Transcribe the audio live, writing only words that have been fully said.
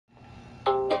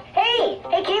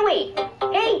Hey, Kiwi!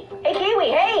 Hey,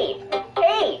 Kiwi, hey!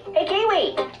 Hey,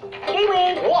 Kiwi!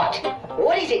 Kiwi! What?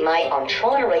 What is it, mate? I'm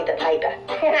trying to read the paper.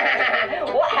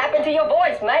 What happened to your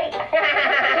voice, mate?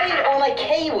 Dude, I'm a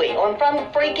Kiwi. I'm from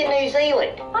freaking New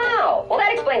Zealand. Oh, well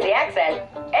that explains the accent.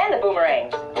 And the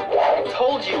boomerangs. I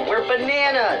told you, we're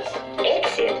bananas.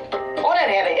 Accent? I don't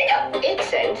have an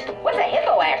accent. What's a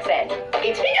hippo accent?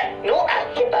 It's not a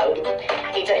hippo.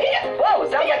 It's a Whoa,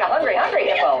 sounds like a hungry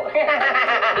hippo.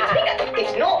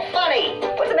 It's not funny.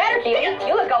 What's the matter, Kiwi?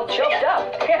 You look all choked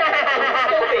up. Stop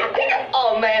it.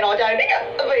 Oh man, I don't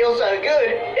feel so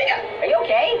good. Are you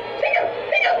okay?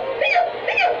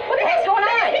 What the heck's going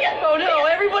on? Oh no,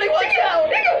 everybody watch out!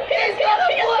 He's gonna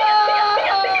blow!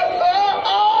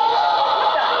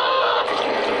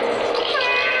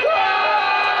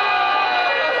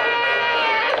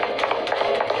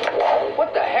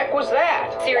 What the heck was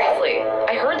that? Seriously,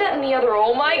 I heard that in the other.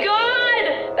 Oh my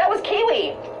god! That was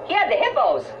Kiwi. He had the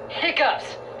hippos.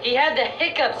 Hiccups! He had the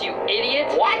hiccups, you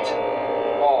idiot! What?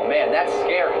 Oh man, that's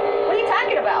scary. What are you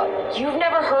talking about? You've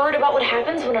never heard about what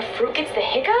happens when a fruit gets the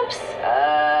hiccups?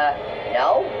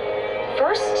 No.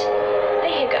 First,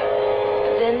 they hiccup.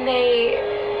 Then they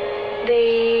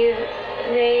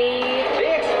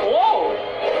explode.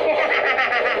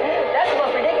 That's the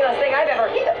most ridiculous thing I've ever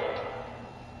heard.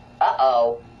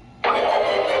 Uh-oh.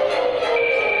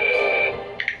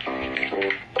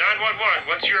 911,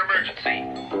 what's your emergency?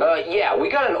 Yeah, we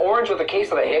got an orange with a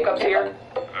case of the hiccups here.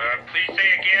 Please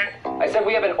say again? I said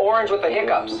we have an orange with the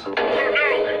hiccups. Oh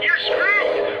no, you're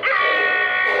screwed!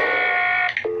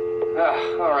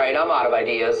 All right, I'm out of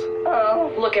ideas.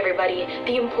 Oh. Look, everybody,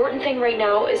 the important thing right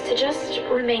now is to just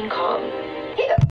remain calm.